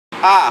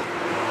Hi,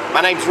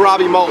 my name's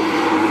Robbie Moulton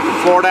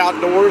from Florida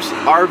Outdoors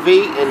RV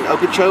in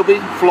Okeechobee,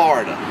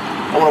 Florida.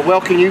 I want to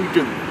welcome you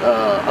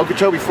to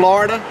Okeechobee,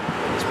 Florida.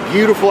 It's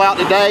beautiful out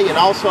today, and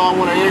also I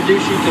want to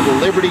introduce you to the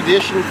Liberty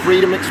Edition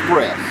Freedom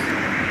Express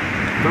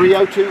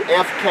 302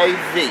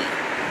 FKV.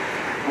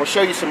 I'm going to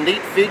show you some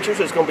neat features.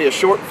 It's going to be a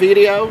short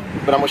video,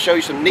 but I'm going to show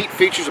you some neat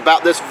features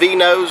about this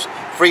V-nose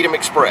Freedom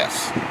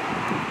Express.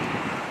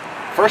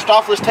 First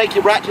off, let's take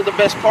you right to the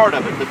best part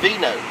of it, the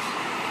V-nose.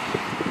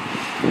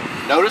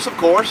 Notice, of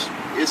course,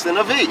 it's in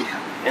a V.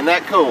 Isn't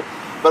that cool?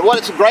 But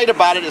what's great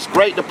about it, it's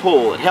great to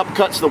pull. It helps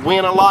cuts the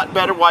wind a lot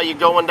better while you're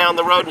going down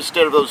the road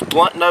instead of those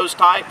blunt nose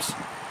types.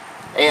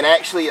 And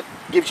actually, it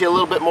gives you a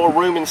little bit more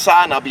room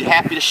inside, and I'll be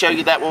happy to show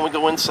you that when we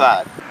go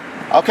inside.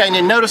 Okay, and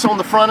then notice on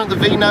the front of the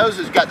V-nose,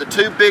 it's got the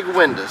two big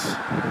windows.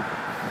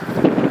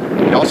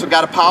 You also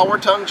got a power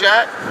tongue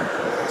jack.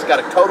 It's got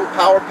a total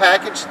power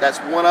package. That's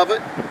one of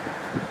it.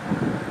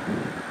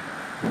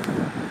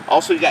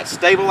 Also, you got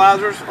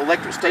stabilizers,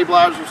 electric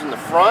stabilizers in the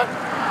front.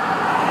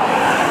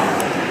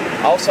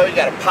 Also, you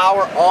got a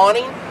power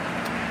awning.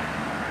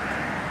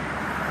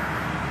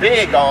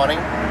 Big awning.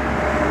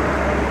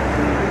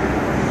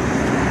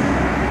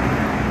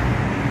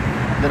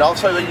 Then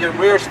also your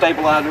rear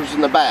stabilizers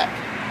in the back.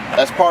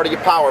 That's part of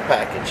your power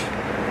package.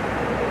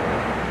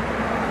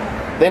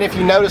 Then if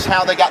you notice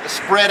how they got the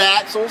spread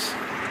axles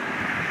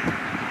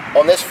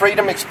on this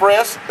Freedom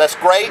Express, that's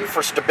great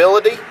for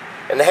stability.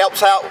 And it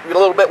helps out a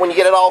little bit when you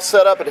get it all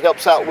set up. It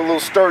helps out a little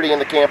sturdy in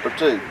the camper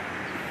too.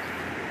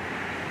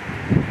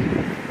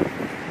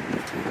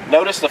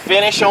 Notice the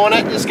finish on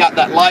it. It's got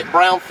that light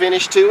brown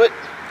finish to it.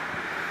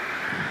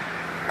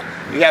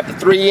 You have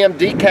the 3M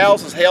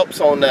decals. This helps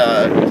on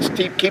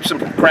keeps them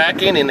from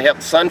cracking and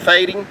helps sun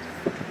fading.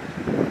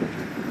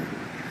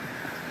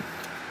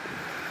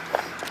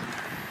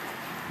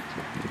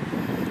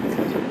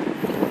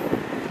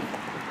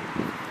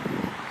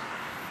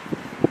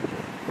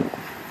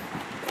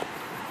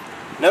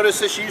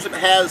 Notice this usually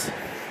has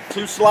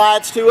two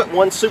slides to it,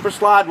 one super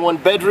slide and one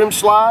bedroom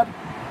slide.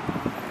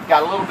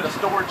 Got a little bit of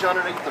storage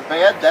underneath the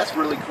bed. That's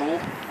really cool.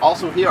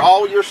 Also here,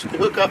 all your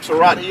hookups are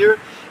right here.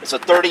 It's a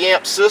 30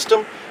 amp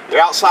system.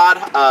 Your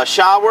outside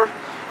shower,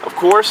 of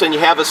course, and you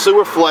have a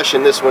sewer flush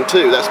in this one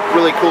too. That's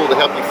really cool to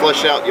help you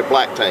flush out your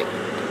black tank.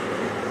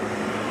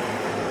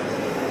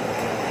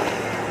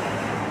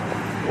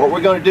 What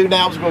we're going to do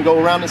now is we're going to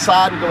go around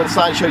inside and go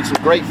inside and show you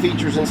some great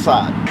features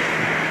inside.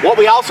 What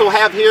we also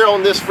have here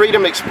on this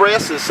Freedom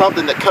Express is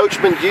something that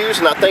Coachmen use,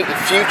 and I think the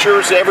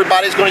futures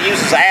everybody's going to use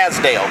is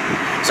Asdale.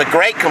 It's a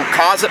great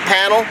composite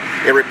panel.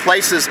 It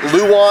replaces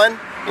Luan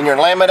in your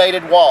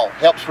laminated wall.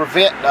 Helps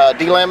prevent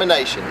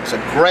delamination. It's a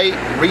great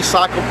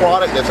recycled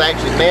product that's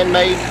actually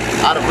man-made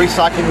out of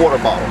recycled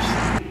water bottles.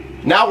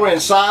 Now we're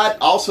inside.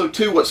 Also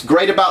too, what's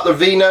great about the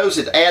V-nose,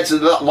 it adds a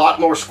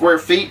lot more square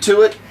feet to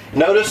it.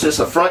 Notice it's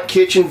a front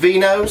kitchen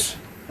V-nose.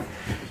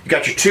 You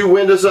got your two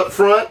windows up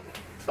front,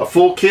 a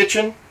full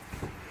kitchen.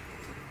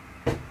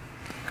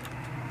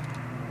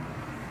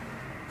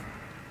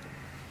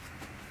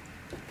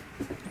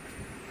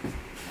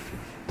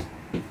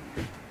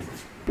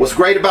 What's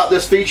great about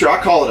this feature,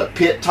 I call it a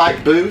pit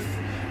type booth,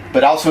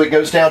 but also it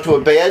goes down to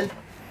a bed.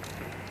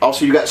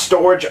 Also you got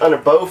storage under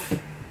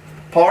both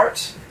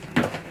parts.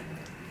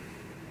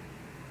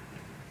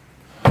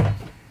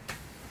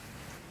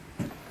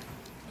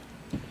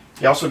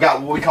 You also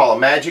got what we call a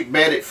magic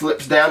bed. It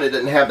flips down, it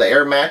doesn't have the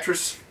air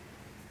mattress.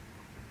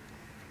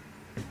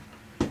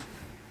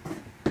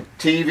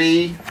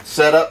 TV,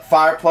 setup,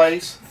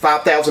 fireplace,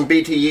 5,000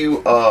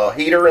 BTU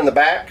heater in the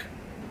back.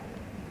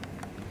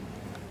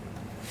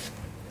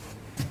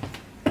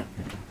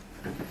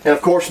 And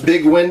of course,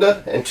 big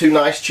window and two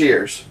nice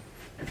chairs.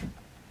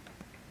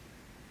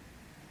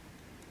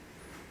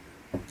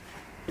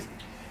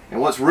 And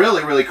what's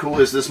really, really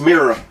cool is this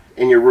mirror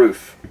in your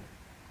roof.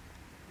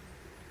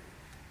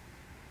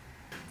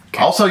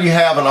 Also, you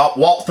have a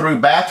walk-through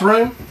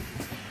bathroom,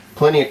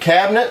 plenty of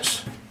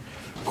cabinets,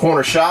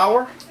 corner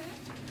shower.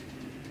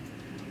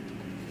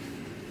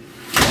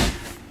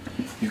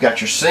 You've got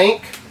your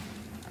sink,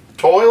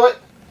 toilet,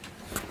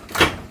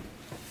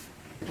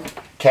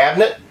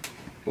 cabinet.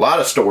 A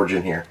lot of storage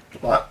in here.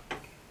 A lot.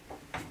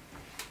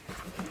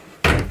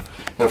 And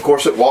of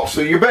course it walks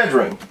through your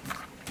bedroom.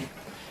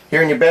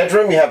 Here in your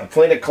bedroom you have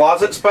plenty of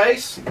closet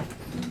space.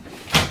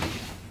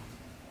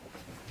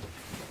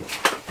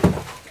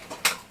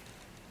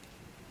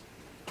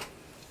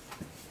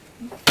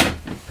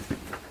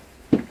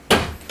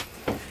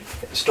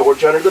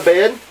 Storage under the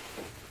bed.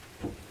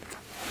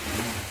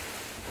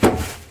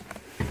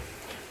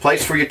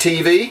 Place for your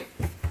TV.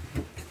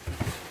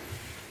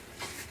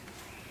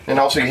 And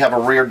also you have a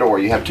rear door.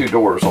 You have two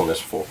doors on this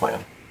floor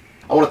plan.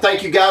 I want to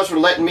thank you guys for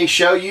letting me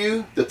show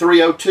you the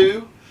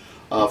 302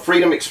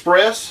 Freedom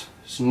Express.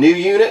 It's a new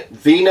unit,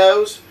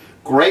 V-nose,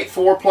 great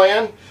floor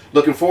plan.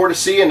 Looking forward to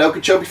seeing you in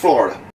Okeechobee, Florida.